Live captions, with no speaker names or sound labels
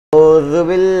أعوذ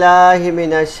بالله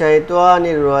من الشيطان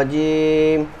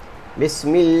الرجيم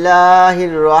بسم الله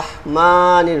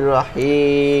الرحمن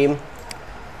الرحيم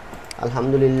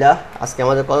আলহামদুলিল্লাহ আজকে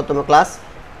আমাদের কততম ক্লাস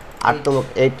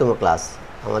 8তম ক্লাস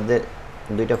আমাদের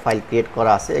দুইটা ফাইল ক্রিয়েট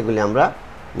করা আছে এগুলি আমরা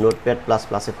নোটপ্যাড প্লাস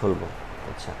প্লাসে খুলব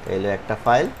আচ্ছা এলো একটা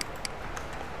ফাইল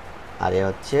আর এই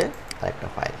হচ্ছে আরেকটা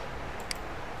ফাইল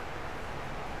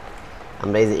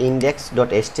আমরা এই যে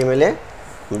index.html এ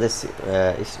আমাদের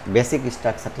বেসিক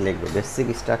স্ট্রাকচারটা লিখব বেসিক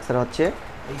স্ট্রাকচার হচ্ছে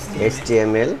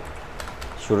html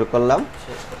শুরু করলাম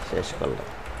শেষ করলাম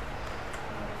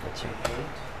আচ্ছা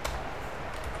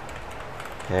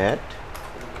হেড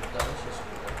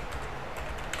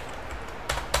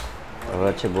তারপর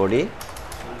হচ্ছে বডি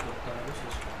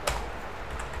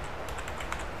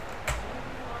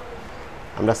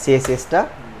আমরা css টা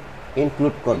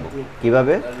ইনক্লুড করব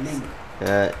কিভাবে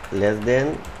লেস দেন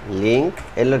লিংক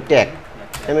এলো ট্যাগ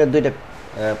এর দুইটা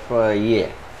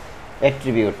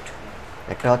অ্যাট্রিবিউট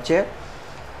একটা হচ্ছে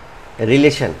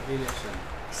রিলেশন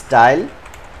স্টাইল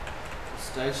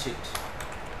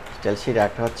শীট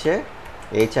একটা হচ্ছে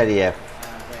href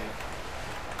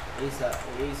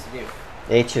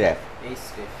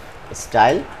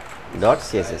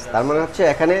style.css তার মানে হচ্ছে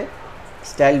এখানে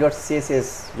style.css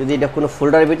যদি এটা কোনো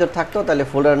ফোল্ডারের ভিতর থাকতো তাহলে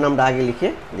ফোল্ডারের নামটা আগে লিখে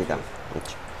দিতাম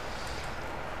আচ্ছা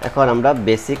এখন আমরা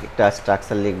বেসিক একটা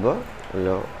স্ট্রাকচার লিখব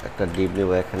হলো একটা ডিভ নেব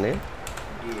এখানে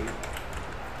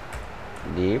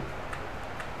ডিভ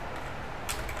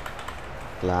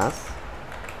ক্লাস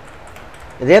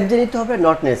রেপ যে নিতে হবে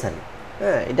নট নেসেসারি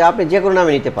হ্যাঁ এটা আপনি যে কোনো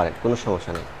নামে নিতে পারেন কোনো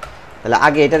সমস্যা নেই তাহলে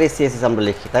আগে এটার সিএসএস আমরা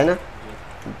লিখি তাই না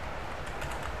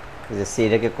যে সি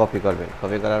এটাকে কপি করবেন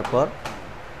কপি করার পর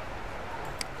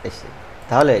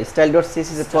তাহলে style.css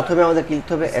এর প্রথমে আমাদের কি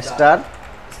লিখতে হবে স্টার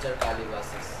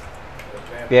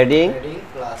প্যাডিং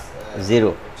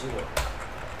 0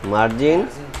 মার্জিন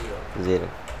 0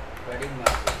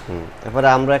 এরপরে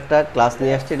আমরা একটা ক্লাস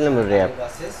নিয়ে আসছি দিলাম র‍্যাপ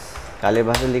কালি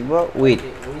ভাষা লিখব উইথ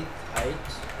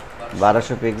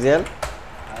 1200 পিক্সেল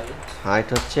হাইট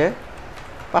হচ্ছে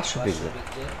 500 পিক্সেল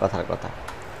কথার কথা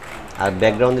আর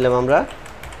ব্যাকগ্রাউন্ড দিলাম আমরা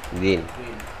গ্রিন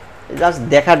জাস্ট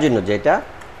দেখার জন্য যে এটা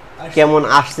কেমন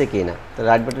আসছে কিনা তো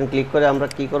রাইট বাটন ক্লিক করে আমরা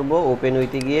কি করব ওপেন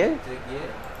উইথে গিয়ে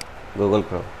গুগল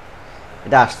ক্রোম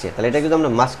এটা আসছে তাহলে এটা যদি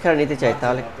আমরা মাস্কারা নিতে চাই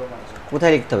তাহলে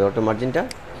কোথায় লিখতে হবে অটো মার্জিনটা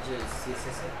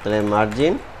তাহলে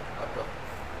মার্জিন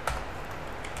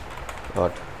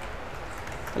অটো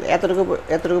তাহলে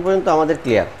এতটুকু পর্যন্ত আমাদের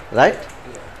ক্লিয়ার রাইট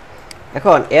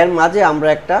এখন এর মাঝে আমরা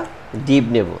একটা ডিভ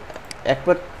নেব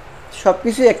একবার সব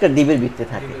কিছুই একটা ডিভের ভিতরে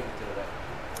থাকে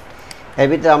এর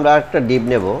ভিতরে আমরা একটা ডিভ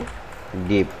নেব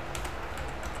ডিভ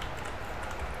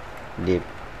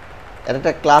এর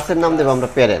একটা ক্লাসের নাম দেব আমরা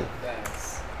প্যারেন্ট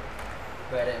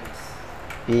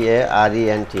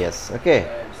PARENTS ওকে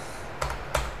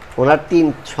ওনার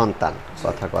 3 সন্তান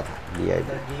কথা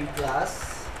ডিভ ক্লাস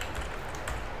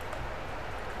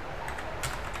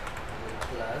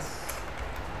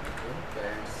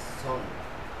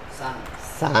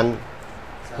সান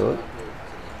 2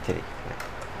 3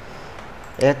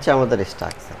 এই হচ্ছে আমাদের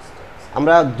স্ট্রাকচার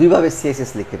আমরা দুইভাবে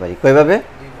সিএসএস লিখতে পারি কয়ভাবে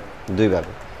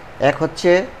দুইভাবে এক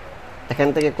হচ্ছে এখান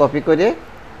থেকে কপি করে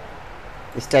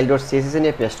style.css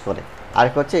নিয়ে পেস্ট করে আর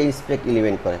এক হচ্ছে ইনস্পেক্ট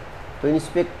এলিমেন্ট করে তো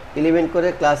ইনস্পেক্ট এলিমেন্ট করে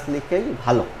ক্লাস লিখলেই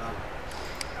ভালো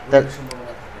তার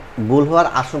ভুল হওয়ার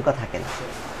আশঙ্কা থাকে না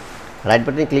রাইট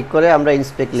বাটনে ক্লিক করে আমরা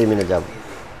ইনস্পেক্ট এলিমেন্টে যাব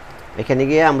এখানে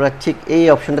গিয়ে আমরা ঠিক এই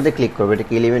অপশনটাতে ক্লিক করব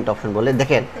এটাকে এলিমেন্ট অপশন বলে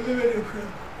দেখেন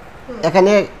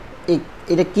এখানে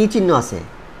এটা কি চিহ্ন আছে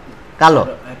কালো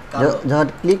যখন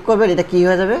ক্লিক করবেন এটা কি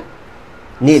হয়ে যাবে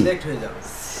নীল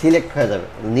সিলেক্ট হয়ে যাবে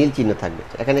নীল চিহ্ন থাকবে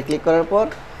এখানে ক্লিক করার পর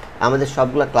আমাদের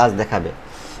সবগুলা ক্লাস দেখাবে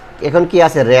এখন কি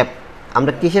আছে র‍্যাপ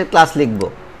আমরা কিসের ক্লাস লিখব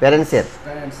প্যারেন্টসের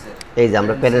এই যে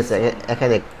আমরা প্যারেন্টস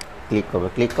এখানে ক্লিক করব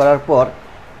ক্লিক করার পর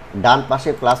ডান পাশে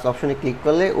প্লাস অপশনে ক্লিক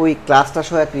করলে ওই ক্লাসটা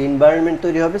সহ একটা এনভায়রনমেন্ট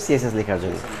তৈরি হবে সিএসএস লেখার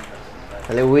জন্য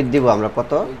তাহলে উইথ দিব আমরা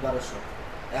কত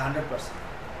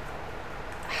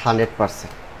 100%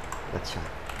 আচ্ছা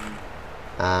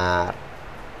আর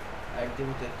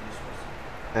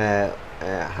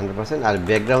 100% আর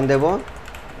ব্যাকগ্রাউন্ড দেব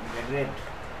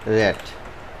রেড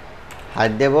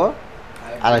হাইট দেব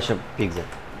 250 পিক্সেল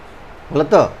হলো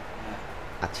তো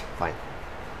আচ্ছা ফাইন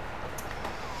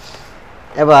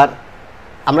এবার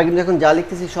আমরা কিন্তু এখন যা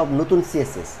লিখতেছি সব নতুন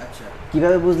সিএসএস আচ্ছা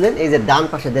কিভাবে বুঝলেন এই যে ডান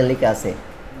পাশে দেন লেখা আছে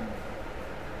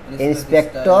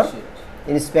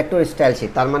ইন্সপেক্টর স্টাইল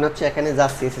শীট তার মানে হচ্ছে এখানে যা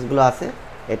সিএসএস গুলো আছে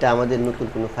এটা আমাদের নতুন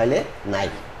কোনো ফাইলে নাই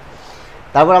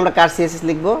তারপর আমরা কার সিএসএস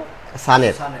লিখব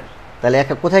সানের তাহলে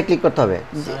একটা কোথায় ক্লিক করতে হবে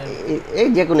এই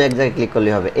যে কোনো এক জায়গায় ক্লিক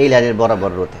করলে হবে এই লাইনের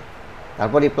বরাবর রোতে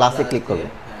তারপর এই প্লাসে ক্লিক করব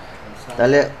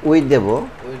তাহলে উইথ দেব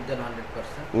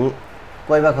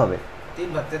কয় ভাগ হবে? 3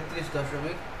 ভাগ 33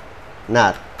 দশমিক না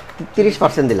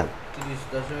 30% দিলাম,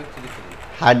 30.33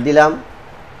 হাইট দিলাম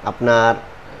আপনার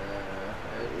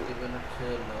দিবেন হচ্ছে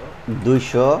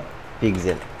 200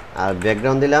 পিক্সেল, আর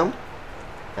ব্যাকগ্রাউন্ড দিলাম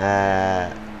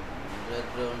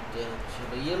ব্যাকগ্রাউন্ড হচ্ছে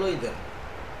ইয়েলোই দেন।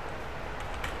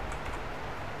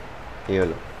 এই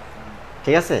হলো,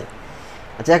 ঠিক আছে।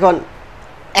 আচ্ছা এখন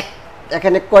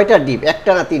এখানে কয়টা ডিপ,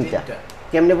 একটা না তিনটা?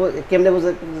 কেমনে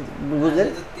বুঝলেন?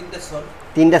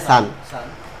 তিনটা সান।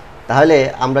 তাহলে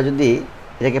আমরা যদি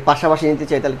এটাকে পাশাপাশি নিতে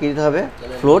চাই তাহলে কি দিতে হবে?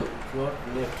 ফ্লোট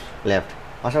লেফট,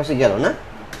 পাশাপাশি গেল না?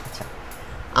 আচ্ছা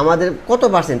আমাদের কত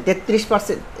পার্সেন্ট?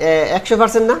 33%,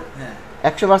 100% না?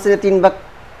 100%-এ 3 ভাগ,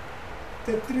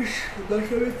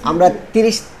 আমরা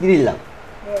 30 দিলাম।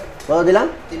 কত দিলাম?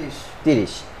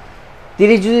 30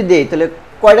 যদি দেই তাহলে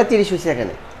কয়টা 30 হয়েছে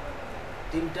এখানে?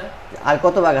 3টা। আর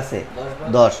কত ভাগ আছে?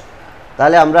 10।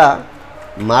 তাহলে আমরা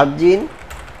মার্জিন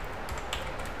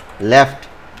লেফট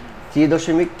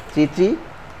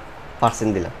 3.33%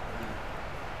 দিলাম।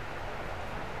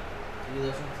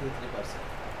 3.33%।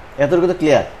 এতটুকু তো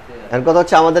ক্লিয়ার। এখন কথা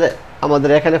হচ্ছে আমাদের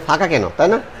এখানে ফাঁকা কেন, তাই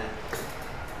না?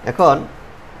 এখন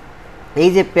এই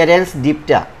যে প্যারেন্টস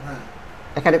ডিপটা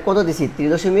এখানে কত দিছি?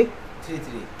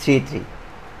 3.33।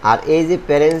 আর এই যে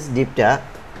প্যারেন্টস ডিপটা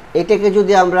এটাকে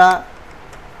যদি আমরা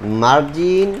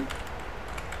মার্জিন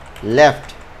লেফট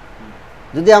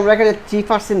যদি আমরা এখানে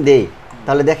 3% দেই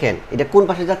তাহলে দেখেন এটা কোন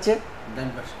পাশে যাচ্ছে?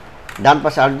 ডান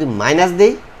পাশে। আর যদি মাইনাস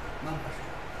দেই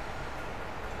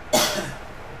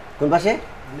কোন পাশে?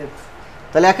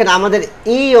 তাহলে এখন আমাদের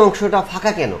এই অংশটা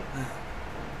ফাঁকা কেন?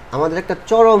 আমাদের একটা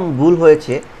চরম ভুল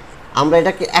হয়েছে, আমরা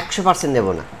এটাকে 100% নেব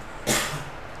না।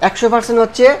 100%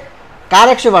 হচ্ছে কার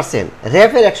 100%?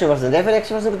 রেফের 100%। রেফের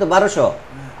 100% কিন্তু 1200।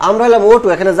 আমরা হলাম O2,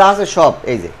 এখানে যা আছে সব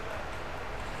এই যে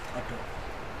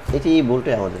এটি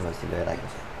ভুলটাই আমাদের হয়েছিল এর আগে।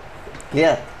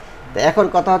 ক্লিয়ার? তো এখন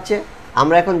কথা হচ্ছে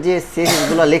আমরা এখন যে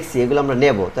সেগুলো লিখছি এগুলো আমরা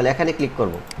নেব, তাহলে এখানে ক্লিক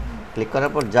করব। ক্লিক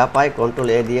করার পর যা পাই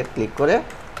Ctrl+A দিয়ে ক্লিক করে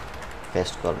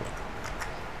পেস্ট করব।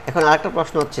 এখন আরেকটা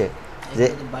প্রশ্ন হচ্ছে যে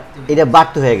এটা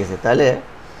বাড়তে হয়ে গেছে, তাহলে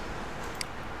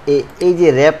এই যে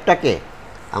র্যাপটাকে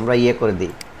আমরা ইয়ে করে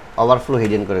দিই, ওভারফ্লো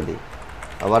হিডেন করে দিই।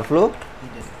 ওভারফ্লো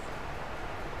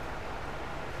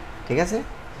ঠিক আছে।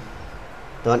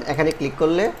 তখন এখানে ক্লিক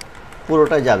করলে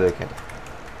পুরোটা যাবে ওইখানে,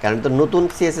 কারণ তো নতুন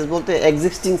সিএসএস বলতে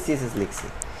এক্সিস্টিং সিএসএস লিখছি।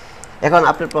 এখন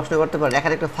আপনি প্রশ্ন করতে পারেন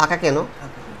এখানে একটু ফাঁকা কেন?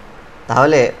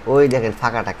 তাহলে ওই দেখেন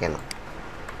ফাঁকাটা কেন?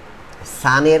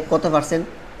 সানের কত পার্সেন্ট?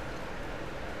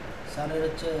 সানের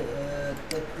হচ্ছে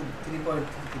 3.33।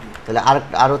 তাহলে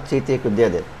আরো 3 তে একটু দিয়ে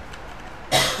দেন।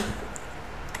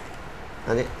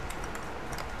 মানে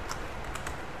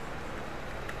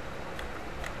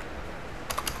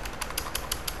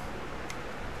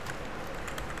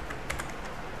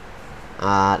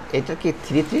আর এটা কি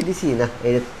 3 দিছি না?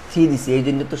 এই যে 3 দিছি, এই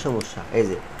জন্য তো সমস্যা। এই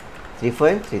যে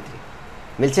 3.33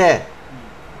 মিলছে?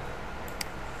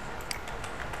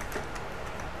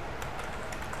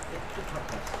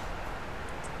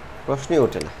 প্রশ্নই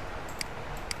ওঠে না।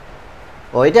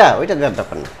 ওইটা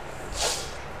ব্যাপার না।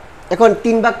 এখন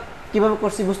 3 ভাগ কিভাবে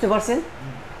করছি বুঝতে পারছেন?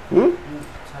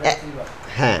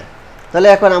 হ্যাঁ, তাহলে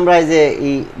এখন আমরা এই যে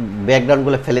এই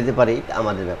ব্যাকগ্রাউন্ডগুলো ফেলে দিতে পারি,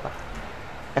 আমাদের ব্যাপার।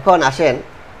 এখন আসেন,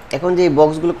 এখন যে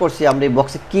বক্সগুলো করছি আমরা এই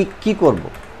বক্সে কি করব?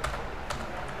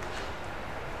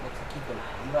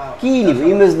 কি নিব?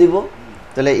 ইমেজ দিব।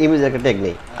 তাহলে ইমেজের একটা ট্যাগ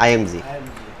নেই, img।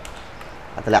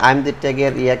 তাহলে img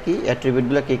ট্যাগের কি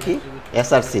অ্যাট্রিবিউটগুলো কি?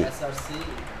 src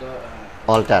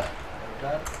alter.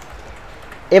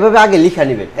 এভাবে আগে লিখা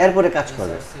নেবেন, এরপরে কাজ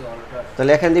করবেন।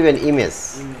 তাহলে এখানে দিবেন ইমেজ,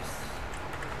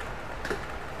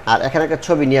 আর এখানে একটা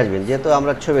ছবি নিয়ে আসবেন। যেহেতু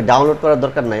আমরা ছবি ডাউনলোড করার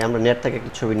দরকার নাই, আমরা নেট থেকে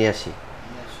একটা ছবি নিয়ে আসি।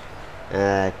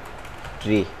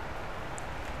 ট্রি,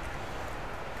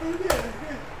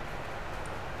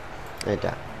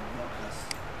 এটা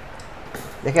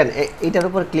দেখেন এইটার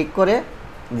উপর ক্লিক করে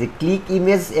যে ক্লিক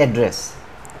ইমেজ অ্যাড্রেস,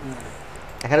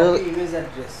 এখানে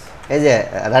এই যে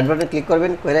রাইট বাটনে ক্লিক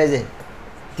করবেন, করে এই যে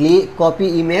click copy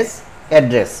image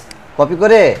address, copy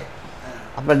করে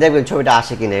আপনারা দেখবেন ছবিটা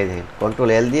আসে কিনা। এই দেখেন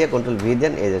Ctrl+L দিয়ে Ctrl+V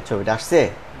দেন, এই যে ছবিটা আসছে।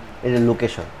 এই যে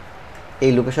লোকেশন,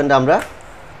 এই লোকেশনটা আমরা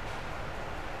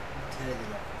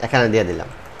এখানে দিয়ে দিলাম।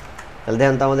 তাহলে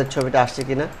দেখেন তো আমাদের ছবিটা আসছে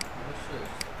কিনা।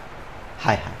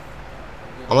 হাই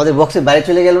আমাদের বক্সের বাইরে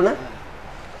চলে গেল না?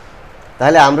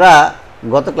 তাহলে আমরা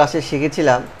গত ক্লাসে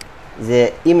শিখেছিলাম যে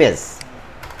ইমেজ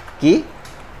কি,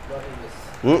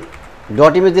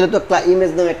 ডট ইমেজ দিলে তো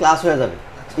ইমেজ নামে ক্লাস হয়ে যাবে।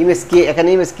 ইমেজ কি এখানে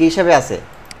ইমেজ কি হিসাবে আছে?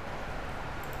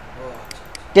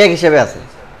 ট্যাগ হিসেবে আছে।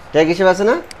 ট্যাগ হিসেবে আছে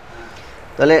না?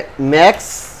 তাহলে ম্যাক্স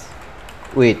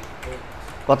উইথ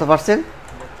কত পার্সেন্ট?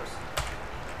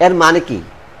 এর মানে কি?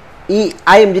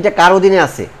 img টা কার অধীনে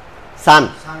আছে? সান,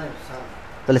 সানের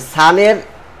তাহলে সানের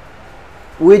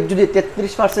উইথ যদি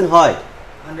 33% হয়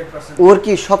 100% ওর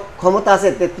কি সব ক্ষমতা আছে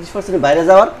 33% বাইরে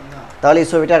যাওয়ার? না তাহলে এই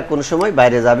ছবিটা আর কোনো সময়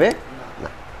বাইরে যাবে না।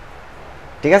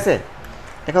 ঠিক আছে,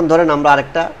 এখন ধরেন আমরা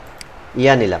আরেকটা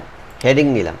নিলাম, হেডিং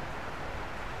নিলাম,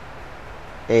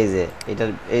 এই যে এটার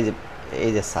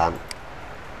এই যে সান,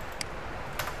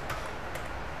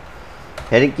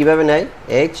 হেডিং কিভাবে নেয়?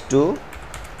 H2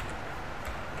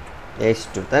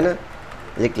 তাই না?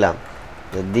 লিখলাম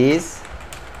this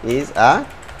is a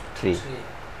tree,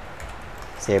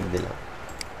 save দিলাম।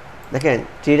 দেখেন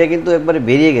ট্রিটা কিন্তু একবারে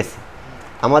বেরিয়ে গেছে।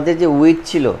 আমাদের যে উইথ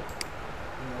ছিল,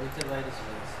 ওইটার বাইরে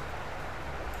চলে গেছে।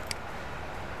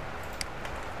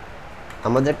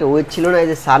 আমাদের একটা উইথ ছিল না, এই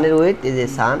যে সানের উইথ, এই যে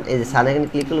সান, এই যে সান এখানে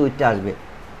ক্লিক করলে উইথটা আসবে।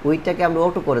 উইথটাকে আমরা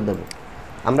অটো করে দেবো।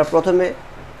 আমরা প্রথমে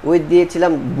উইথ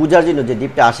দিয়েছিলাম বোঝার জন্য যে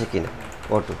ডিপটা আসে কিনা,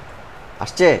 অটো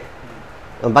আসছে,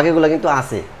 বাকিগুলো কিন্তু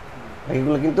আছে,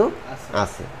 বাকিগুলো কিন্তু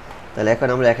আছে। তাহলে এখন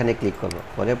আমরা এখানে ক্লিক করব,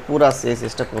 পরে পুরো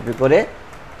সিএসএসটা কপি করে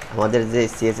আমাদের যে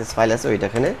সিএসএস ফাইল আছে ওইটা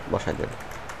এখানে বসাই দেব।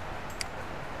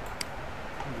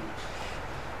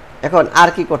 এখন আর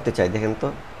কি করতে চাই দেখেন তো,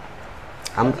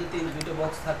 আমরা দুটো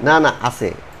বক্স থাকে না না আছে,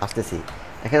 আসতেছি।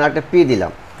 এখানে একটা পি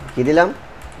দিলাম, কি দিলাম?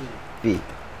 পি।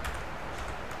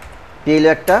 পি হলো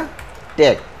একটা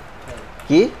ট্যাগ,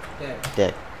 কি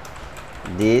tag?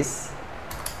 This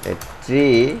tree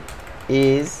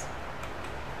is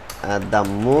the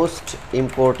most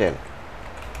important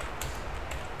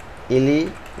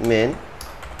element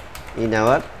in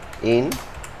our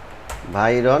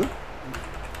environment.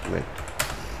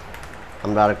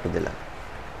 আমরা আরেকটু দিলাম,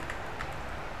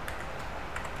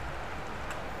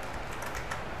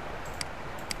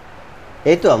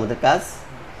 এই তো আমাদের কাজ।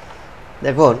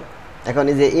 দেখুন এখন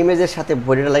এই যে ইমেজের সাথে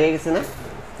বডিটা লেগে গেছে না,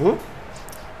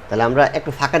 তাহলে আমরা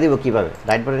একটু ফাঁকা দিব কিভাবে?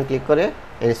 রাইট বাটন ক্লিক করে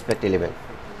ইন্সপেক্ট এলিমেন্ট,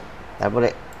 তারপরে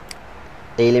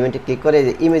এই এলিমেন্টে ক্লিক করে এই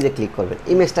যে ইমেজে ক্লিক করবেন।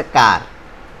 ইমেজটা কার?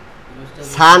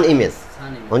 সান ইমেজ।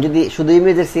 যদি শুধু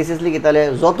ইমেজের সিএসএস লিখি তাহলে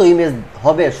যত ইমেজ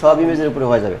হবে সব ইমেজের উপরে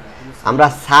হয়ে যাবে। আমরা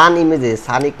সান ইমেজে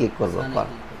সানে ক্লিক করব,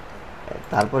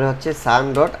 তারপরে হচ্ছে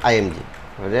sun.img,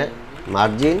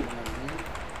 মার্জিন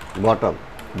বটম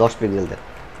 10 পিক্সেল দেন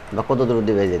বা কত দূর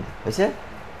দিয়ে ভেজে দিন, হয়েছে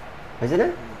না?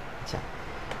 আচ্ছা,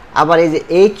 আবার এই যে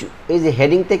এই যে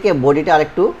হেডিং থেকে বডিটা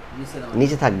আরেকটু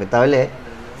নিচে থাকবে, তাহলে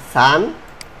সান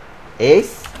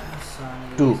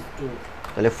H2,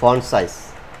 তাহলে ফন্ট সাইজ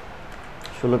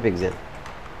 16 পিক্সেল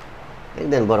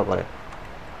দেন, বড় করে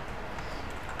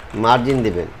মার্জিন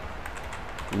দিবেন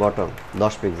বটম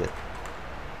 10 পিক্সেল,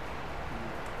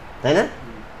 তাই না?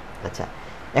 আচ্ছা,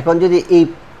 এখন যদি এই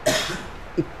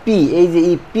পি, এই যে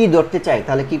এই পি ধরতে চাই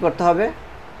তাহলে কি করতে হবে?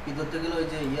 পি ধরতে গেলে ওই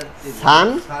যে সান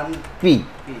পি,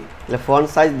 তাহলে ফন্ট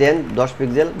সাইজ দেন 10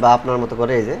 পিক্সেল বা আপনার মতো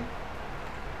করে, এই যে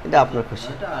এটা আপনার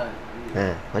খুশি।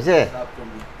 হ্যাঁ হয়েছে,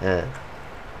 হ্যাঁ।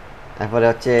 তারপরে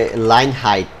হচ্ছে লাইন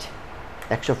হাইট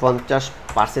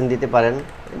 150% দিতে পারেন,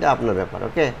 এটা আপনার ব্যাপার,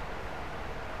 ওকে।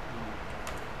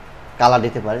 কালার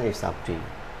দিতে পারেন, ইটস আপ টু ইউ।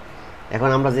 এখন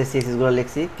আমরা যে সিএসএসগুলো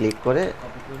লিখছি ক্লিক করে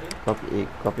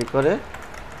কপি করে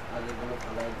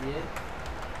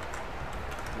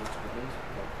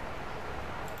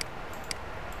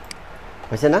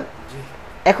হয়েছে না?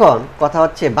 এখন কথা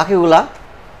হচ্ছে বাকিগুলা,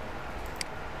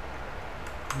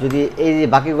 যদি এই যে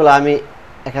বাকিগুলো আমি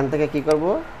এখান থেকে কি করব?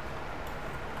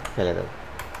 ফেলে দেব,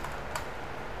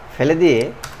 ফেলে দিয়ে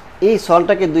এই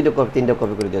সলটাকে 2টা কপি 3টা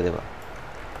কপি করে দিয়ে দেব।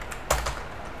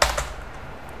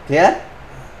 ক্লিয়ার?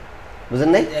 বুঝেন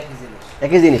নাই?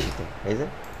 একই জিনিস তো, এই যে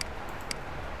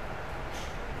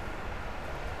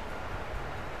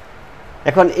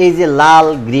এখন এই যে লাল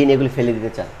গ্রিন এগুলি ফেলে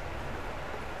দিতে চান,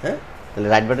 হ্যাঁ, তাহলে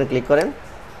রাইট বাটন ক্লিক করেন।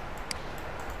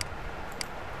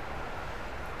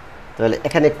 তাহলে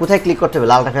এখানে কোথায় ক্লিক করতে হবে?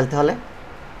 লালটা ফেলতে হলে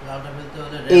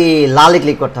এই লালে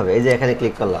ক্লিক করতে হবে, এই যে এখানে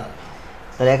ক্লিক করলাম।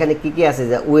 তাহলে এখানে কি কি আছে?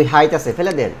 যে উই হাইট আছে,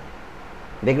 ফেলে দেন।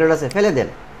 ব্যাকগ্রাউন্ড আছে, ফেলে দেন।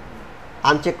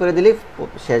 আনচেক করে দিলেই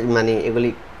মানে এগুলি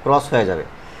ক্রস হয়ে যাবে।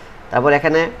 তারপর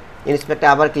এখানে ইন্সপেক্টে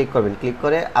আবার ক্লিক করবেন, ক্লিক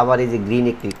করে আবার এই যে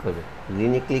গ্রিনে ক্লিক করবেন।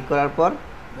 গ্রিনে ক্লিক করার পর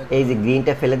এই যে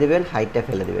গ্রিনটা ফেলে দেবেন, হাইটটা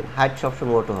ফেলে দেবেন। হাইট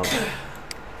সবসময় অটো হবে,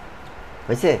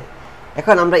 হয়েছে?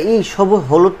 এখন আমরা এই সব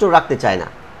হলুদটাও রাখতে চাই না,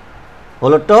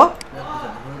 হলুদটা,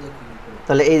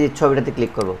 তাহলে এই যে ছবিটাতে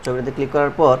ক্লিক করব। ছবিটাতে ক্লিক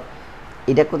করার পর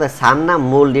এটা কোথায়? সান না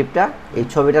মূল ডিপটা, এই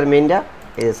ছবিটার মেইনটা,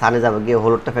 এই যে সানে যাবো, গিয়ে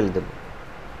হলুদটা ফেলে দেবো,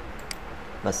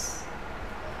 বাস।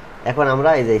 এখন আমরা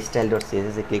এই যে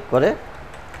style.css এ ক্লিক করে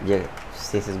যে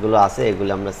সিএসএসগুলো আছে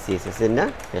এগুলো আমরা সিএসএস এর না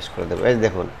পেস্ট করে দেবো। এই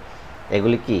দেখুন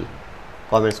এগুলি কি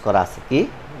কমেন্টস করা আছে, কি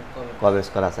কমেন্টস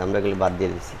করা আছে, আমরা এগুলি বাদ দিয়ে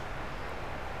দিচ্ছি।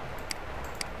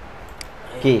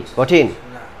 কি কঠিন?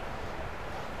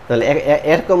 তাহলে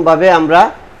এরকমভাবে আমরা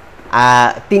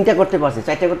 3টা করতে পারছি,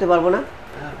 4টা করতে পারবো না?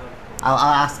 হ্যাঁ পারবো।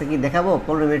 আজকে কি দেখাবো?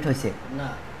 15 মিনিট হয়েছে। না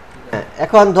হ্যাঁ,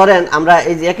 এখন ধরেন আমরা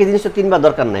এই যে একই জিনিস তো 3বার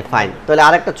দরকার নাই, ফাইন। তাহলে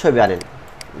আরেকটা ছবি আনেন,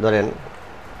 ধরেন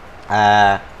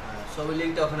ছবি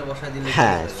লিঙ্কটা ওখানে বসাই দিলে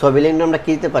হ্যাঁ ছবি লিঙ্ক আমরা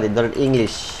কি দিতে পারি, ধরেন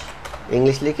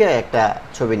ইংলিশ লিখে একটা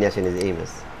ছবি নিয়ে আসেন, এই যে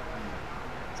ইমেজ।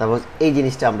 সাপোজ এই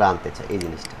জিনিসটা আমরা আনতে চাই, এই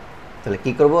জিনিসটা। তাহলে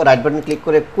কি করব, রাইট বাটন ক্লিক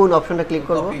করে কোন অপশনটা ক্লিক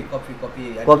করব?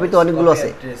 কপি তো অনেকগুলো আছে,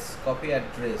 copy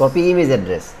address, copy image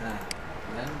address. হ্যাঁ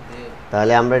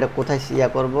তাহলে আমরা এটা কোথায় ইয়া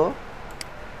করব,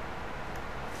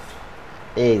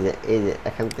 এই যে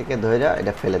এখান থেকে ধরে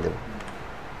এটা ফেলে দেব,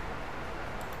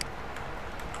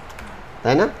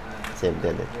 তাই না? সেভ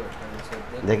দিয়ে দেব,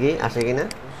 দেখি আসে কিনা।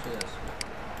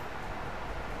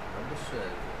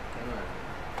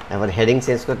 এবার হেডিং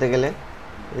চেঞ্জ করতে গেলে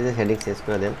এই যে হেডিং চেঞ্জ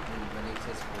করে দেন,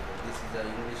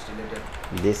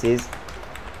 this is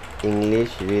English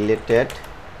related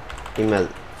email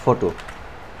photo,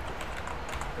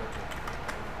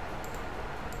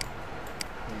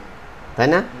 তাই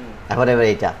না? এখন এবার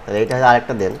এইটা, তাহলে এইটা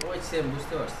আরেকটা দেন, ওই সেম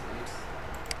বুঝতে পারছি।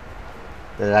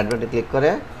 তাহলে রাইট বাটনে ক্লিক করে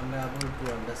আমি এবল টু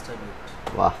আন্ডারস্ট্যান্ড ইট।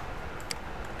 বাহ,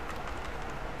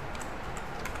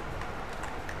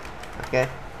 ওকে।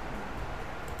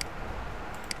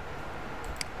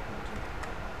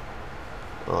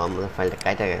 ও আমাদের ফাইলটা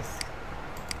কাটা গেছে,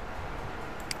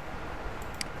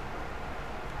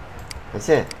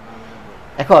 হয়েছে?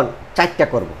 এখন 4টা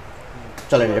করব,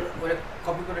 চলেন এটা ওরে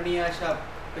কপি করে নিয়ে আসা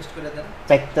পেস্ট করে দেন।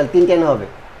 4, তাহলে 3 কেন হবে?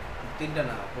 3টা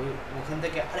না, ওই ওখান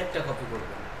থেকে আরেকটা কপি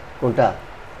করবেন। কোনটা?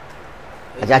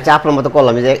 আচ্ছা আপনার মতো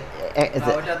করলাম যে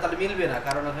না, ওটা তাহলে মিলবে না,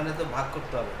 কারণ ওখানে তো ভাগ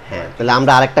করতে হবে। হ্যাঁ, তাহলে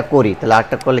আমরা আরেকটা করি, তাহলে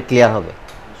আরেকটা করলে ক্লিয়ার হবে,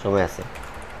 সময় আছে।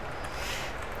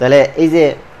 তাহলে এই যে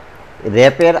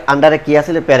র্যাপের আন্ডারে কি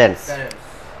আছে, প্যারেন্টস।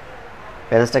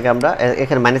 প্যারেন্টসটাকে আমরা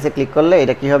এখানে মাইনাসে ক্লিক করলে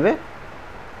এটা কি হবে,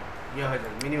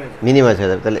 মিনিমাইজ হয়ে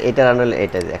যাবে। তাহলে এটার আন্ডারে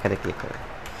এটা এখানে ক্লিক করে,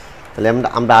 তাহলে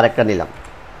আমরা আরেকটা নিলাম,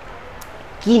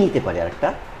 কি নিতে পারি আরেকটা,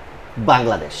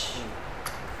 বাংলাদেশ।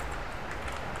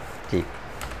 ঠিক,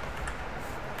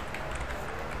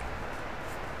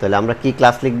 তাহলে আমরা কি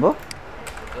ক্লাস লিখবো,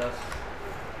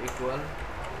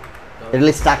 এটা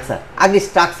স্ট্রাকচার, আগে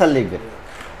স্ট্রাকচার লিখবেন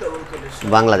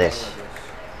বাংলাদেশ।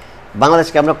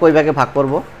 বাংলাদেশকে আমরা কই ভাগে ভাগ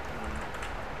করব,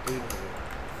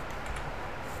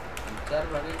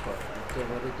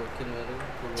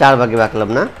 4 ভাগে ভাগলাম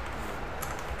না,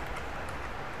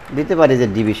 দিতে পারি যে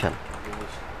ডিভিশন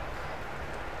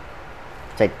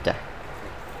 4টা।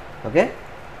 ওকে,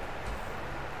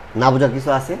 না বোঝার কিছু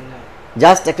আছে?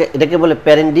 জাস্ট একটা, এটাকে বলে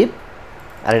প্যারেন্ট ডিপ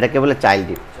আর এটাকে বলে চাইল্ড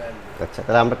ডিপ। আচ্ছা,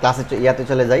 তাহলে আমরা ক্লাসে ইয়াতে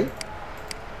চলে যাই।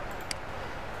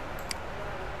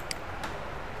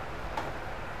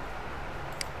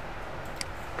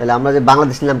 তাহলে আমরা যে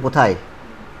বাংলাদেশ নিলাম, কোথায়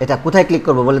এটা, কোথায় ক্লিক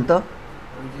করব বলেন তো?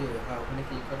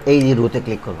 এই যে রুতে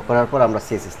ক্লিক করব, করার পর আমরা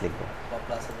সিএসএস লিখব।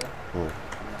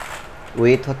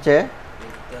 উইথ হচ্ছে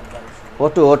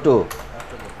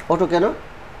অটো কেন,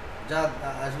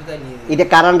 এটা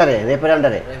কার আন্ডারে, র্যাপের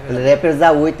আন্ডারে, তাহলে র্যাপের যা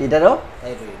উইথ এটারও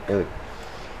উইথ।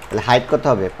 তাহলে হাইট করতে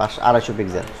হবে 250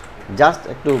 পিক্সেল, জাস্ট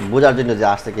একটু বোঝার জন্য যে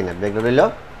আসছে কিনা। ব্যাকগ্রাউন্ড হইল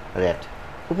রেড,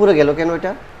 উপরে গেল কেন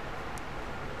এটা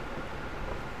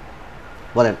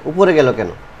বলেন, উপরে গেল কেন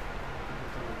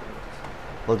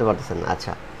বলতে পারতেছেন না?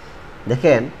 আচ্ছা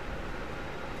দেখেন,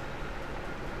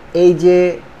 এই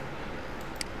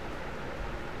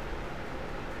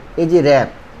যে র্যাপ,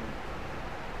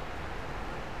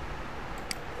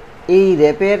 এই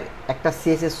র্যাপের একটা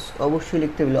সিএসএস অবশ্যই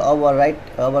লিখতে হবে, ওভাররাইট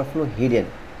ওভারফ্লো হিডেন,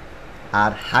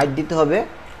 আর হাইট দিতে হবে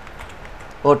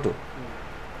অটো।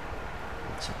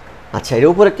 আচ্ছা এর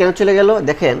উপরে কেন চলে গেল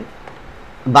দেখেন,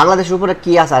 বাংলাদেশের উপরে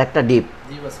কি আছে, আর একটা ডিপ,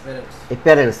 এই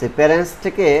প্যারেন্টস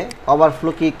থেকে ওভারফ্লো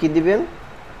কি দিবেন,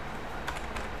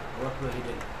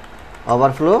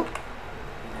 ওভারফ্লো।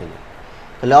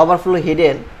 তাহলে ওভারফ্লো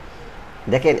হিডেন,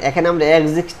 দেখেন এখানে আমরা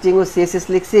এক্সিস্টিংও সিএসএস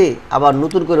লিখছি, আবার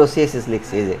নতুন করেও সিএসএস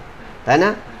লিখছি, এই যে, তাই না?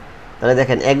 তাহলে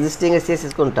দেখেন এক্সিস্টিং এর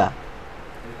সিএসএস কোনটা,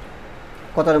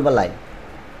 কত নম্বর লাইন,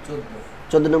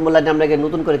 14 নম্বর লাইনে আমরা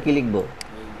নতুন করে কি লিখবো,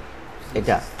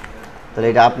 এটা। তাহলে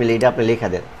এটা আপনি লিখা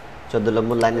দেন, 14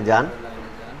 নম্বর লাইনে যান,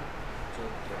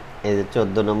 এই যে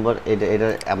 14 নম্বর, এটা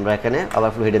আমরা এখানে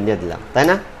ওভারফ্লো হিডেন দিয়ে দিলাম, তাই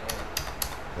না?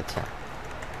 আচ্ছা,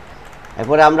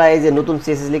 এরপরে আমরা এই যে নতুন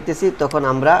সিএসএস লিখতেছি, তখন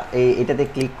আমরা এটাতে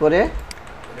ক্লিক করে,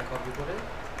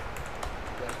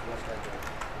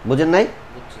 বুঝেন নাই?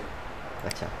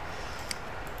 আচ্ছা,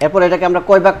 এরপর এটাকে আমরা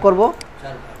কয় ভাগ করব,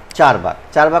 4 ভাগ।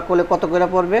 4 ভাগ করলে কত করে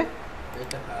পড়বে,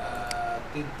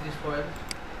 33 পয়েন্ট।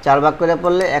 4 ভাগ করে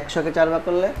পড়লে 100 কে 4 ভাগ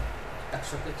করলে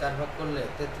 100 কে 4 ভাগ করলে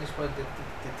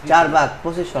 33.33 4 ভাগ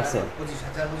 25%।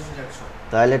 25,000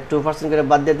 তাহলে 2% করে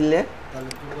বাদ দিয়ে দিলে তাহলে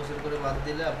 2% করে বাদ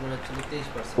দিলে আপনার হচ্ছে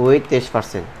 23%। ওই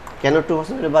 23%। কেন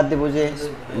 2% করে বাদ দেবো? যে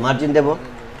মার্জিন দেব।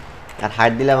 আর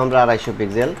হাইট দিলাম আমরা 250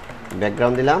 পিক্সেল,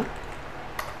 ব্যাকগ্রাউন্ড দিলাম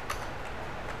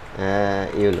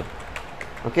ইয়েলো,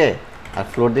 ওকে। আর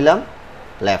ফ্লোর দিলাম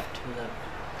লেফট,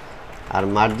 আর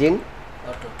margin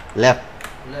auto left.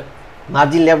 Left.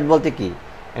 Margin left বলতে কি,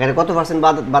 এখানে কত পার্সেন্ট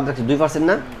বাদ রাখছি? 2%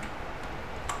 না?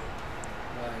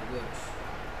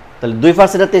 তাহলে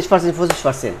 2% আর 23%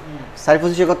 25%।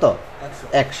 25 কত?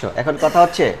 100। এখন কথা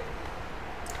হচ্ছে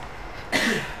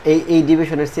এই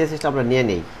ডিভিশনের সিএসএসটা আমরা নিয়ে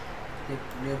নেই,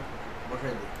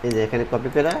 বসাই দিই। এই যে এখানে কপি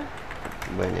করে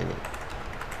বয়ে নিয়ে নিই।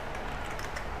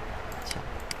 আচ্ছা,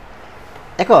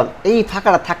 এখন এই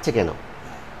ফাঁকাটা থাকছে কেন?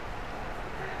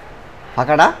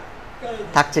 ফাঁকাটা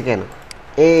থাকছে কেন?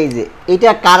 এই যে এইটা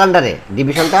কার আন্ডারে?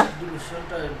 ডিভিশনটা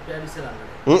ডিভিশনটা প্যারিসের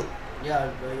আন্ডারে,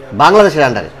 বাংলাদেশের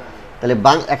আন্ডারে। তাহলে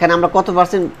এখানে আমরা কত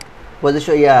পার্সেন্ট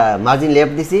পজিশন মার্জিন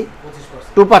লেফট দিছি?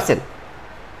 25%। 2%।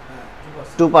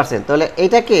 2%। তাহলে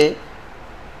এইটাকে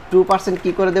 2%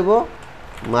 কি করে দেব?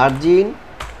 মার্জিন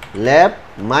লেফট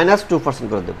মাইনাস 2%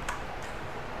 করে দেব।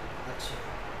 আচ্ছা,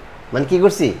 মানে কি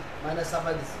করছি? মাইনাস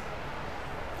চাপাই দিছি।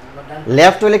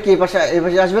 লেফট হলে কি এই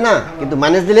পাশে আসবে না, কিন্তু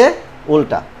মাইনাস দিলে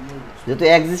উল্টা। যেহেতু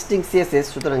এক্সিস্টিং সিএসএস,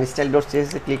 সুতরাং স্টাইল ডট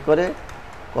সিএসএস এ ক্লিক করে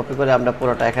কপি করে আমরা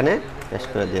পুরোটা এখানে পেস্ট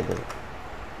করে দিয়ে দেব।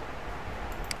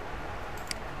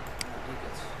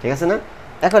 ঠিক আছে না?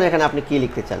 এখন এখানে আপনি কি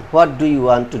লিখতে চান? What do you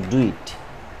want to do it?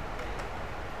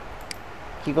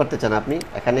 কি করতে চান আপনি?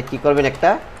 এখানে কি করবেন? একটা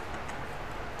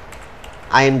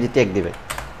আইএমজি ট্যাগ দিবেন।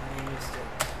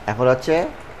 এখন হচ্ছে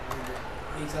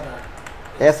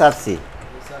এসআরসি,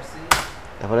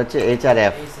 এখন হচ্ছে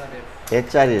এইচআরএফ,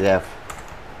 এইচআরএফ,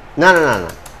 না না না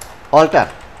না, অল্টার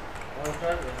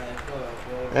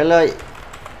হ্যালো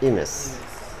ইমেজ।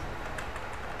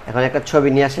 এখন একটা ছবি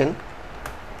নিয়ে আসেন,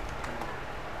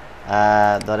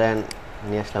 ধরেন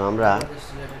নিয়ে আসলাম আমরা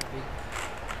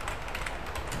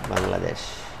বাংলাদেশ।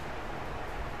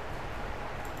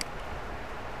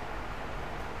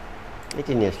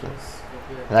 এটি নিয়ে আসলাম,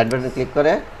 রাইট বাটন ক্লিক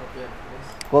করে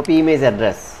কপি ইমেজ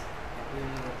অ্যাড্রেস।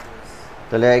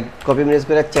 তাহলে কপি ইমেজ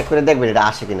করে চেক করে দেখবেন এটা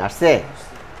আসে কিনা। আসছে?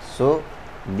 So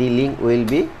the link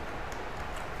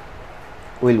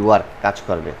will work, কাজ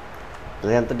করবে।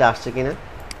 দেখেন তো এটা আসছে কিনা।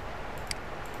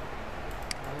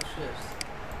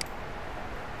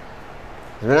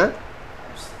 বুঝবে না?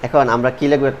 এখন আমরা কি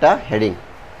লিখবো? একটা হেডিং।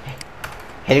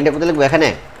 হেডিংটা কোথায় লিখবো? এখানে।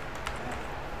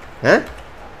 হ্যাঁ,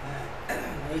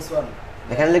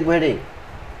 এখানে লিখবো হেডিং।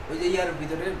 ওই যে ইয়ার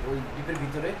ভিতরে, ওই ডিপের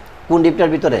ভিতরে। কোন ডিপটার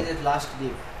ভিতরে? Last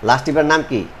deep. লাস্ট ডিপের নাম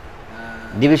কি?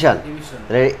 ডিভিশন। ডিভিশন।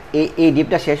 এই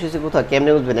ডিপটা শেষ হয়েছে কোথাও?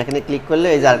 কেমনে বুঝবেন? এখানে ক্লিক করলে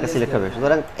এই যে আরেকটা সিলেক্ট হবে,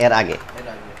 সুতরাং এর আগে। এর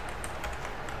আগে।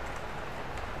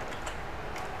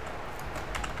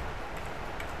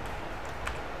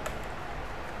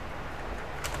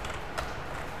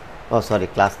 ও সরি,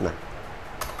 ক্লাস না,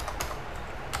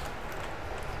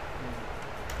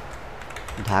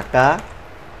 ঢাকা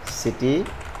সিটি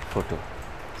ফটো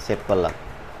সেট করলাম।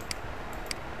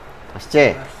 আসছে?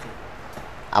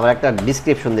 আবার একটা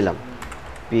ডিসক্রিপশন দিলাম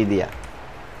পি দিয়া,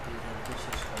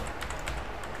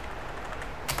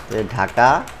 Dhaka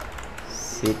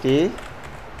city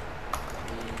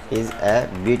is a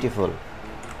beautiful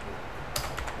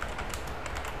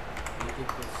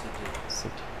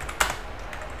city.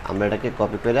 আমরা এটাকে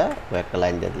কপি করে একটা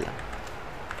লাইন দিয়ে দিলাম।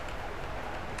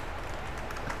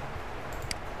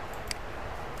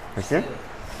 হয়েছে?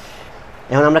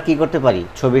 এখন আমরা কি করতে পারি?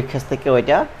 ছবির ক্ষেত্র থেকে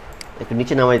ওইটা একটু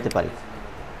নিচে নামাই দিতে পারি।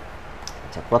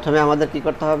 আচ্ছা, প্রথমে আমাদের কি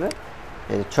করতে হবে?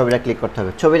 এই ছবিটা ক্লিক করতে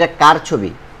হবে। ছবিটা কার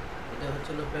ছবি? এটা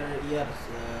হচ্ছে ইয়ার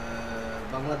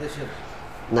বাংলাদেশের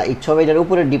না, এই ছবিটার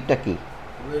উপরের ডিপটা কি?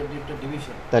 ডিপটা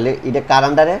ডিভিশন। তাহলে এটা কার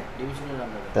আন্ডারে? ডিভিশনের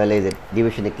আন্ডারে। তাহলে এই যে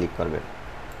ডিভিশনে ক্লিক করবেন,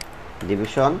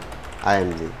 division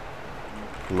IMG,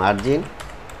 margin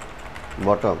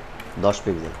bottom 10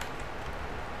 pixel.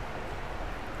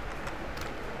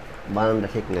 বানানটা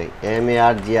ঠিক নাই,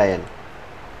 MARGIN,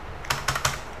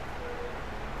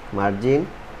 মার্জিন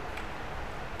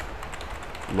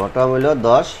বটম হলো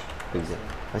 10 পিক্সেল।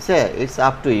 আচ্ছা, it's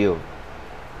up to you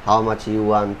how much you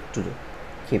want to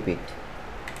keep it.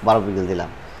 12 pixel দিলাম।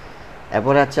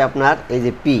 এরপরে হচ্ছে আপনার এই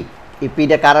যে পি, এই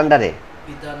পিটা কার আন্ডারে?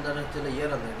 পিতা আন্ডারে হচ্ছে ইয়ার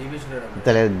আন্ডারে, ডিভিশনের আন্ডারে।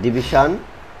 তাহলে ডিভিশন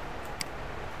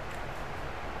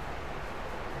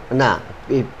না,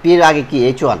 পির আগে কি?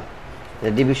 H1,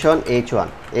 division H1।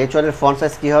 H1 এর ফন্ট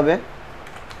সাইজ কি হবে?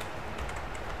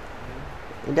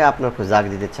 এটা আপনার জাগ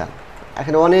দিতে চান।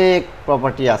 এখানে অনেক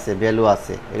প্রপার্টি আছে, ভ্যালু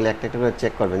আছে, এগুলো একটা একটা করে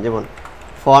চেক করবেন। যেমন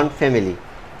ফন্ট ফ্যামিলি,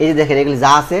 এই যে দেখেন এগুলি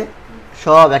যা আছে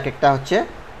সব এক একটা হচ্ছে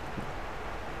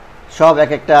সব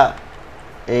এক একটা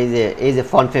এই যে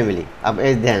ফন্ট ফ্যামিলি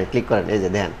এই দেন ক্লিক করেন এই যে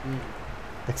দেন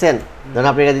দেখছেন ধরুন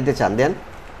আপনি এটা দিতে চান দেন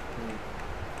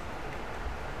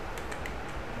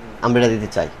আমরা এটা দিতে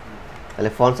চাই তাহলে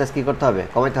ফন্ট সাইজ কী করতে হবে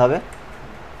কমাইতে হবে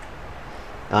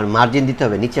আর মার্জিন দিতে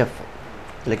হবে নিচে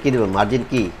তাহলে কী দেবো মার্জিন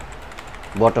কি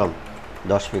বটম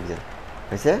 10 পিক্সেল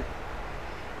হয়েছে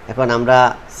এখন আমরা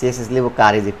সিএসএস লিখব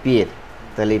কার এই যে পি এর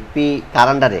তাহলে পি কার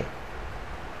আন্ডারে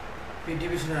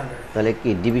তাহলে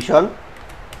কি ডিভিশন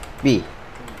পি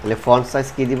তাহলে ফন্ট সাইজ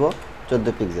কী দিব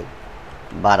 14 পিক্সেল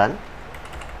বাড়ান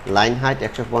লাইন হাইট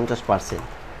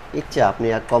 150% ইচ্ছা আপনি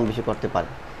আর কম বেশি করতে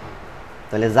পারেন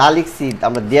তাহলে যা লিখছি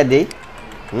আমরা দিয়ে দিই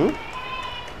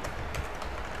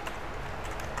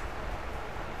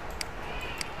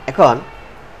এখন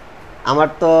আমার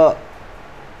তো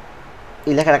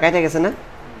এই লেখাটা কাটে গেছে না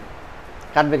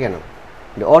কাটবে কেন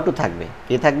অটো থাকবে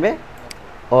কি থাকবে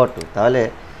অটো তাহলে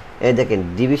এই দেখেন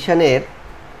ডিভিশনের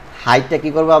হাইটটা কি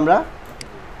করব আমরা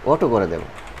অটো করে দেব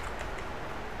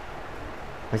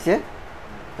হয়েছে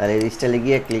তাহলে এই স্টাইলে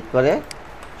গিয়ে ক্লিক করে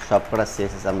সব করা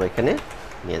সিএসএস আমরা এখানে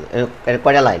নিয়ে এর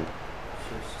কয়টা লাইন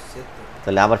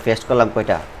তাহলে আবার পেস্ট করলাম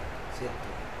কয়টা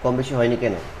কম বেশি হয়নি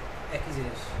কেন একই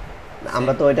জিনিস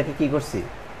আমরা তো ওইটাকে কি করছি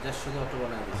জাস্ট শুধু অটো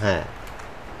বানাই দিছি হ্যাঁ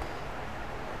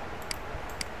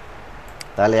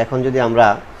তাহলে এখন যদি আমরা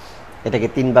এটাকে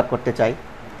 3 ভাগ করতে চাই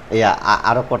এই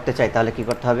আরো করতে চাই তাহলে কি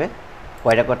করতে হবে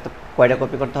কয়টা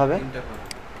কপি করতে হবে তিনটা কপি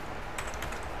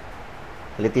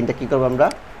তাহলে 3টা কি করব আমরা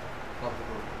কপি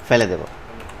করব ফেলে দেব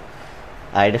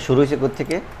আর এটা শুরু হয়েছে কোথা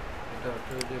থেকে এটা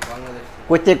হচ্ছে ওই যে বাংলাদেশ থেকে।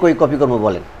 কই থেকে কই কপি করব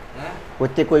বলেন হ্যাঁ কই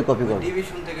থেকে কই কপি করব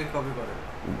ডিভিশন থেকে কপি করে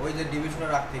ওই যে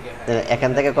ডিভিশনের আগ থেকে তাহলে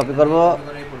এখান থেকে কপি করব কপি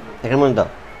করে এই পর্যন্ত। এখান পর্যন্ত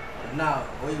না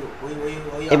ওই ওই ওই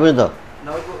ওই এই পর্যন্ত না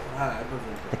ওই হ্যাঁ এই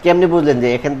পর্যন্ত কেমনে বুঝলেন যে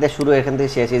এখান থেকে শুরু এখান থেকে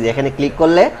শেষ এই যে এখানে ক্লিক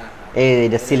করলে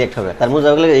এটা সিলেক্ট হবে তার বোঝা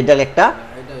গেল এটা একটা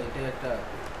এটা একটা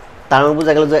তার মানে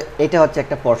বোঝা গেল যে এটা হচ্ছে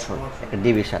একটা পোরশন একটা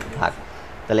ডিভিশন ভাগ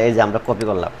তাহলে এই যে আমরা কপি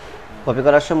করলাম কপি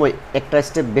করার সময় একটা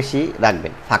স্টেপ বেশি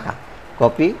রাখবেন ফাঁকা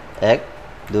কপি 1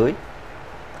 2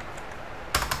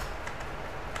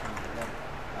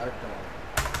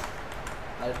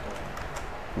 আরেকটা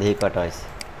দেখি কটা হয়েছে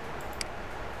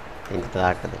কিন্তু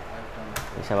আরেকটা দেখ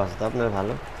হিসাব আছে তো আপনার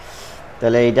ভালো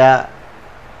তাহলে এইটা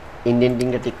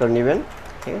ইন্ডেন্টিংটা ঠিক করে নেবেন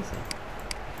ঠিক আছে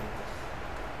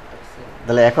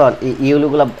তাহলে এখন এই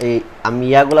ইউগুলো এই আমি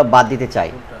ইয়াগুলো বাদ দিতে চাই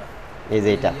এই যে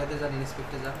এটা ইয়াতে যান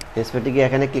ইন্সপেক্টে যান ইন্সপেক্টে গিয়ে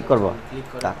এখানে ক্লিক করব ক্লিক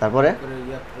করে তারপরে করে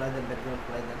ইয়া ফেলাই দেন ব্যাকগ্রাউন্ড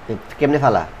ফেলাই দেন কেমনে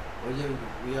ফালা ওই যে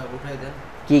ইয়া উঠাই দেন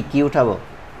কি উঠাবো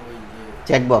ওই যে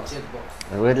চেকবক্স চেকবক্স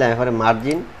উঠে দিলাম এরপরে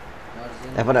মার্জিন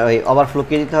মার্জিন এরপরে ওই ওভারফ্লো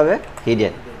কি দিতে হবে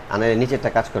হিডেন আর নাহলে নিচেরটা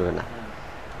কাজ করবে না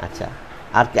আচ্ছা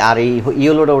আর কি আর এই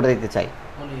ইয়েলোটা ওটা দিতে চাই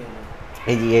কোন ইয়েলো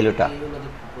এই যে ইয়েলোটা ইয়েলো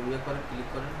ইয়া করে ক্লিক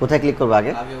করেন কোথায় ক্লিক করবো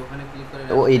আগে আগে ওখানে ক্লিক করে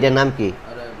ও এইটার নাম কি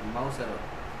আর mouse arrow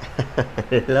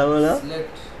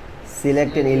select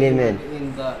select N element in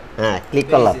the হ্যাঁ ক্লিক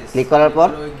করলাম ক্লিক করার পর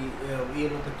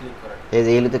ইয়েলোতে ক্লিক করেন এই যে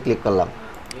ইয়েলোতে ক্লিক করলাম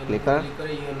ক্লিক করা ক্লিক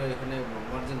করে ইয়েলো এখানে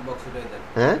মার্জিন বক্স উঠাই দেন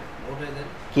হ্যাঁ উঠাই দেন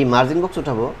কি মার্জিন বক্স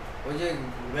উঠাবো ওই যে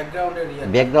ব্যাকগ্রাউন্ডের ইয়া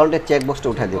ব্যাকগ্রাউন্ডের চেক বক্সটা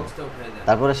উঠাই দেব বক্সটা উঠাই দেন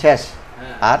তারপরে শেষ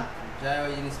হ্যাঁ আর যা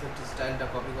ওই ইন্সপেক্টর স্টাইলটা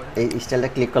কপি করেন এই স্টাইলটা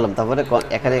ক্লিক করলাম তারপরে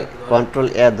এখানে কন্ট্রোল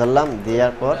এ ধরলাম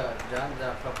দেওয়ার পর যান যা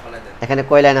সব ফলাই দেন এখানে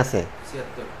কয় লাইন আছে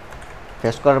 76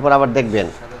 পেস্ট করার পর আবার দেখবেন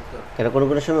 77 কেন কোনো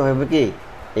কোনো সময় হবে কি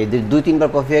এই 2-3 বার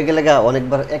কপি হয়ে গেলে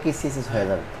অনেকবার একই সিএসএস হয়ে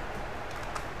যাবে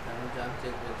এখন যান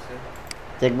চেক বক্সে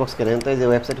চেক বক্স কেন তো এই যে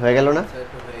ওয়েবসাইট হয়ে গেল না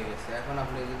সেট হয়ে গেছে এখন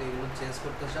আপনি যদি এগুলো চেঞ্জ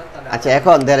করতে চান তাহলে আচ্ছা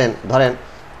এখন ধরেন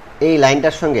এই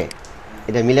লাইনটার সঙ্গে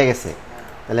এটা মিলে গেছে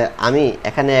তাহলে আমি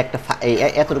এখানে একটা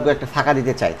এতটুকু একটা ফাঁকা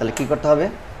দিতে চাই তাহলে কি করতে হবে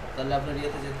তাহলে আপনার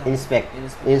ইয়েতে যেতে হবে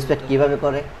ইন্সপেক্ট কিভাবে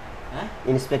করে হ্যাঁ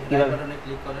ইন্সপেক্ট রাইট কিভাবে বাটনে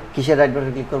ক্লিক করেন কিসের রাইট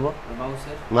বাটনে ক্লিক করব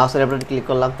মাউসের মাউসের বাটনে ক্লিক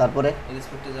করলাম তারপরে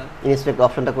ইন্সপেক্টে যান ইন্সপেক্ট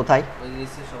অপশনটা কোথায় ওই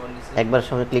নিচে সবার নিচে একবার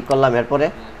সঙ্গে ক্লিক করলাম এরপরে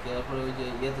তারপরে ওই যে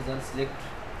ইয়েতে যান সিলেক্ট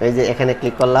এই যে এখানে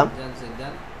ক্লিক করলাম যান সে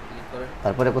দেন ক্লিক করেন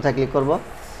তারপরে কোথায় ক্লিক করব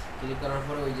ক্লিক করার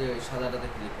পরে ওই যে সাদাটাতে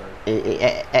ক্লিক করেন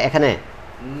এখানে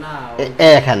না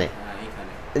এখানে হ্যাঁ এখানে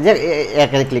যে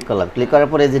এখানে ক্লিক করলাম ক্লিক করার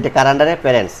পরে যেটা কার আন্ডারে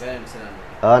প্যারেন্টস প্যারেন্টস এর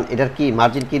কারণ এটার কি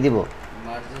মার্জিন কি দিব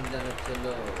মার্জিন দেন হচ্ছে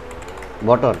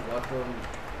বটন বটন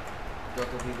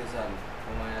যত দিতে চান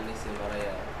কমায়া নিচে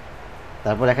বাড়ায়া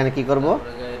তারপর এখানে কি করব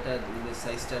তারপরে এটা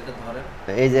সাইজটা এটা ধরেন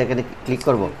এই যে এখানে ক্লিক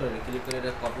করব ক্লিক করে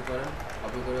এটা কপি করেন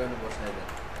কপি করে এখানে বসায় দেন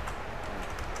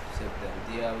সেভ দেন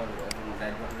দিয়ে আবার এখন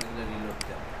রাইট বাটনে গেলে রিলোড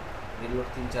দেন রিলোড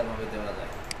 3-4 ভাবে দেওয়া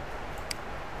যায়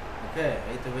ওকে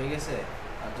এই তো হয়ে গেছে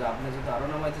আর আপনি যদি আরো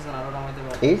নামাইতে চান আরো নামাইতে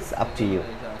পারেন It's up to you.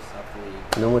 It's up to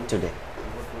you. No more today.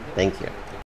 Thank you.